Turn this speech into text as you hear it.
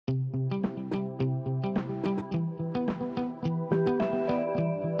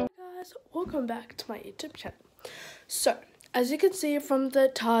welcome back to my YouTube channel. So, as you can see from the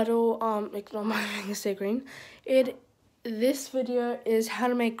title, ignore my fingers say green, this video is how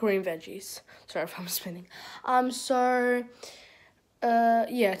to make green veggies. Sorry if I'm spinning.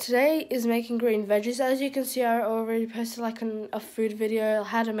 Yeah, today is making green veggies. As you can see, I already posted like a food video,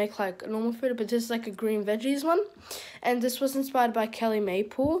 how to make like normal food, but this is like a green veggies one. And this was inspired by Kelli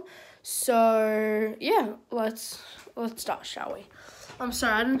Maple. So, yeah, let's start, shall we? I'm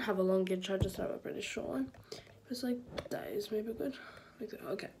sorry, I didn't have a long intro, I just have a pretty short one. It's like, that is maybe good. Like that.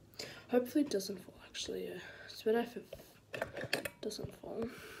 Okay. Hopefully it doesn't fall, actually, yeah. It's better if it doesn't fall.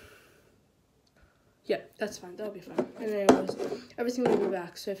 Yeah, that's fine, that'll be fine. And anyways, everything will be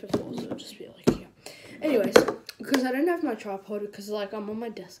back, so if it falls, it'll just be like, yeah. Anyways, because I don't have my tripod, because like I'm on my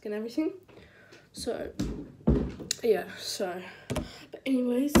desk and everything. So, yeah, but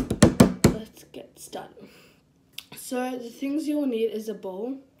anyways, let's get started. So the things you will need is a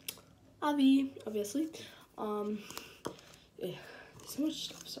bowl, obviously. Yeah, so much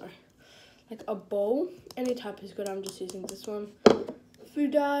stuff. Sorry, like a bowl, any type is good. I'm just using this one.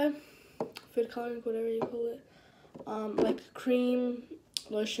 Food dye, food coloring, whatever you call it. Like cream,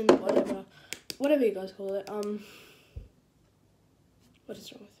 lotion, whatever you guys call it. What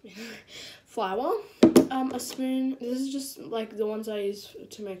is wrong with me? Flour, a spoon. This is just like the ones I use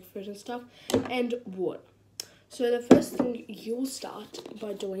to make food and stuff, and water. So the first thing you'll start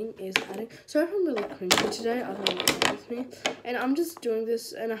by doing is adding. So I'm really cringy today. I don't know what's wrong with me, and I'm just doing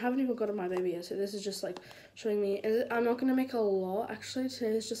this, and I haven't even gotten my baby yet. So this is just like showing me. And I'm not gonna make a lot. Actually,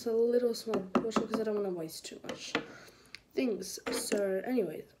 today is just a little small portion because I don't want to waste too much things. So,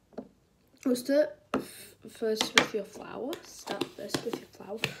 anyways, we'll start first with your flour.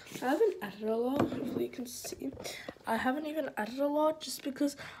 I haven't added a lot, hopefully you can see. I haven't even added a lot just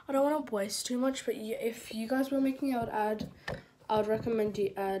because I don't want to waste too much, but if you guys were making, I would recommend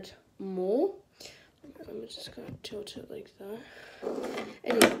you add more. I'm just going to tilt it like that.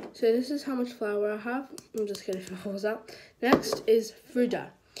 Anyway, so this is how much flour I have. I'm just kidding if it falls out. Next is food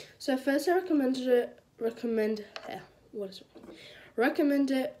dye. So first I recommend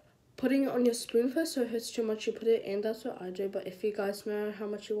it putting it on your spoon first, so if it's too much you put it in. That's what I do, but if you guys know how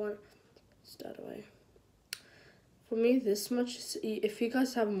much you want, start away. For me, this much. If you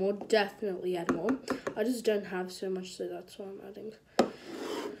guys have more, definitely add more. I just don't have so much, so that's why I'm adding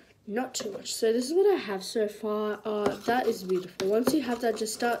not too much. So this is what I have so far. That is beautiful. Once you have that,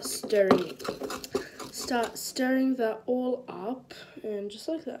 just start stirring it. Start stirring that all up, and just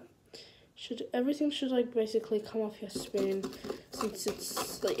like that. Everything should like basically come off your spoon, since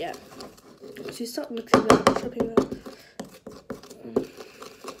it's like, yeah. So you start mixing that, chopping that.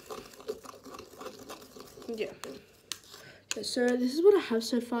 Yeah. Okay, so this is what I have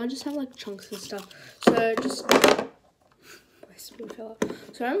so far. I just have like chunks and stuff. So just my spoon fell out.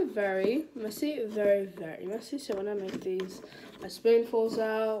 So I'm very messy, very messy. So when I make these, my spoon falls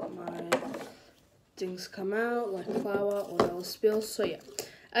out, my things come out, like flour, oil spills. So yeah.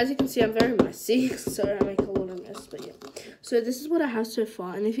 As you can see, I'm very messy, so I make a lot of mess, but yeah. So this is what I have so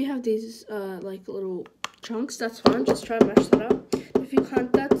far, and if you have these like little chunks, that's fine. Just try and mash that up. If you can't,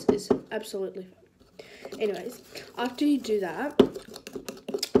 that is absolutely fine. Anyways, after you do that,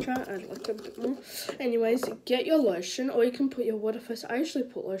 try and add like a bit more. Anyways, get your lotion, or you can put your water first. I usually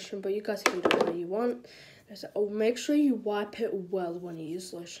put lotion, but you guys can do whatever you want. Oh, make sure you wipe it well when you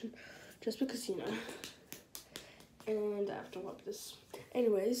use lotion, just because, you know. And I have to wipe this.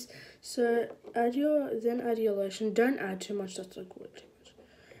 Anyways, so add your lotion. Don't add too much, that's like way too much.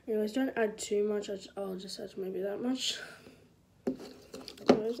 Anyways, don't add too much. I'll just add maybe that much.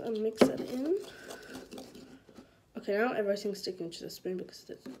 Anyways, I mix that in. Okay, now everything's sticking to the spoon because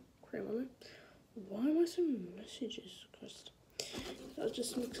there's cream on it. Why am I so messy, Jesus Christ? I'll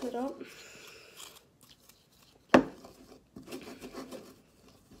just mix it up.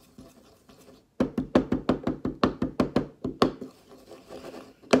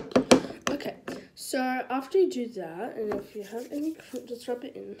 So after you do that, and if you have any, just rub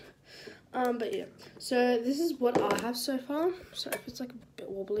it in. But yeah, so this is what I have so far. So if it's like a bit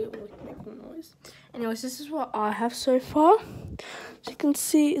wobbly, it will like make more noise. Anyways, this is what I have so far. As you can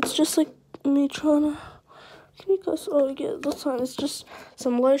see, it's just like me trying to. Can you guys? Oh yeah, that's fine. It's just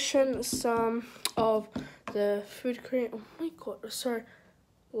some lotion, some of the food cream. Oh my god! Sorry,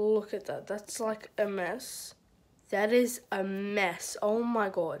 look at that. That's like a mess. That is a mess. Oh my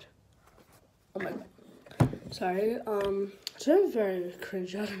god. Oh my god. Sorry, so I'm very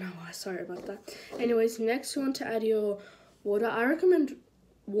cringe. I don't know why. Sorry about that. Anyways, next you want to add your water. I recommend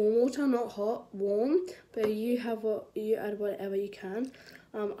warm water, not hot, warm. But you add whatever you can.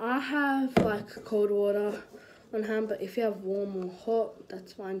 I have like cold water on hand, but if you have warm or hot,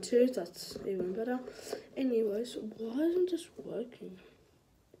 that's fine too. That's even better. Anyways, why isn't this working?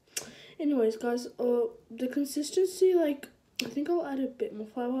 Anyways, guys, the consistency, like, I think I'll add a bit more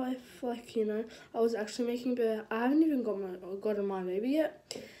flour if, like, you know, I was actually making, but I haven't even gotten my baby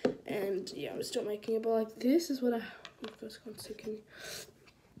yet. And yeah, I'm still making it, but like, this is what you guys can't see, can you?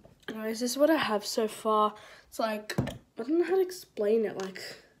 Anyways, this is what I have so far. It's like, I don't know how to explain it, like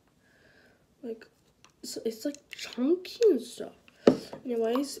it's like chunky and stuff.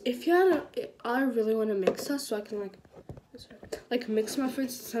 Anyways, if you had I really want to mix that so I can like mix my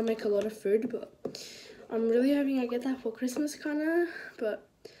food since I make a lot of food, but I'm really hoping I get that for Christmas kinda. But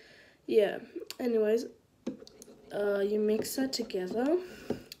yeah, anyways, you mix that together.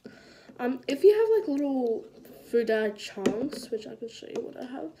 If you have like little food chunks, which I can show you what I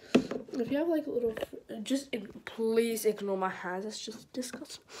have. If you have like little, please ignore my hands, that's just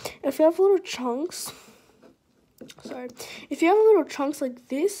disgusting. If you have little chunks, if you have little chunks like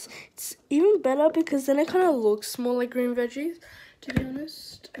this, it's even better because then it kind of looks more like green veggies, to be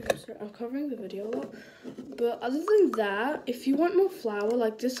honest. I'm covering the video a lot. But other than that, if you want more flour,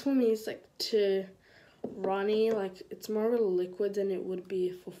 like this for me is like too runny, like it's more of a liquid than it would be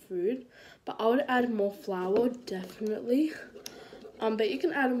for food. But I would add more flour, definitely. But you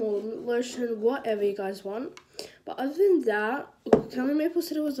can add more lotion, whatever you guys want. But other than that, Kelli Maple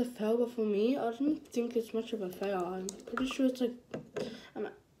said it was a fail, but for me, I didn't think it's much of a fail. I'm pretty sure it's like,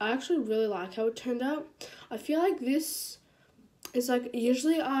 I actually really like how it turned out. I feel like this is like,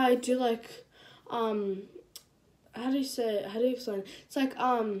 usually I do like, how do you explain it? It's like,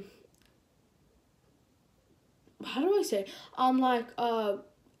 how do I say?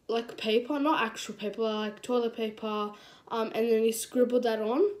 Like paper, not actual paper, like toilet paper, and then you scribble that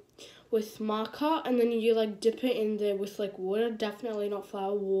on with marker, and then you like dip it in there with like water, definitely not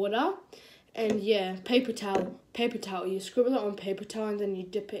flour, water, and yeah, paper towel, you scribble it on paper towel and then you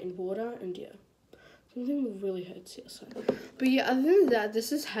dip it in water, and yeah, something really hurts here, so. But yeah, other than that,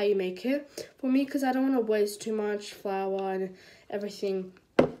 this is how you make it for me, because I don't want to waste too much flour and everything.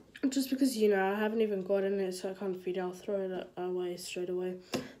 Just because, you know, I haven't even gotten it, so I can't feed it. I'll throw it away straight away.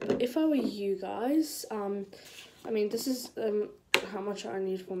 But if I were you guys, I mean, this is how much I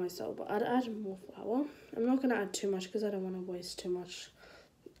need for myself, but I'd add more flour. I'm not gonna add too much because I don't want to waste too much.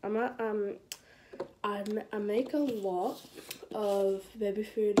 I make a lot of baby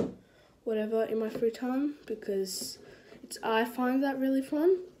food, whatever, in my free time because I find that really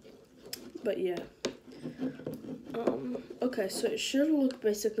fun. But yeah. Okay, so it should look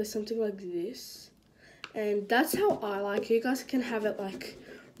basically something like this, and that's how I like it. You guys can have it like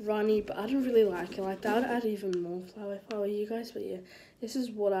runny, but I don't really like it like that. I'd add even more flour if I were you guys, but yeah, this is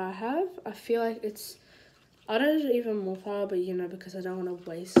what I have. I feel like I'd add even more flour, but you know, because I don't want to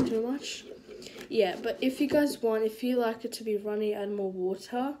waste too much. Yeah, but if you guys want, if you like it to be runny, add more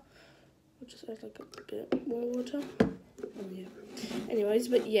water. I'll just add like a bit more water. Yeah. Anyways,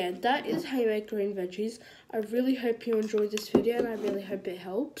 but yeah, that is how you make green veggies. I really hope you enjoyed this video, and I really hope it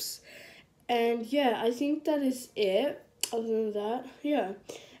helps. And yeah, I think that is it. Other than that, yeah.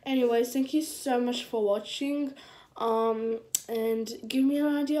 Anyways, thank you so much for watching. And give me an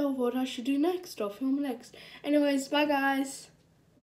idea of what I should do next or film next. Anyways, bye guys.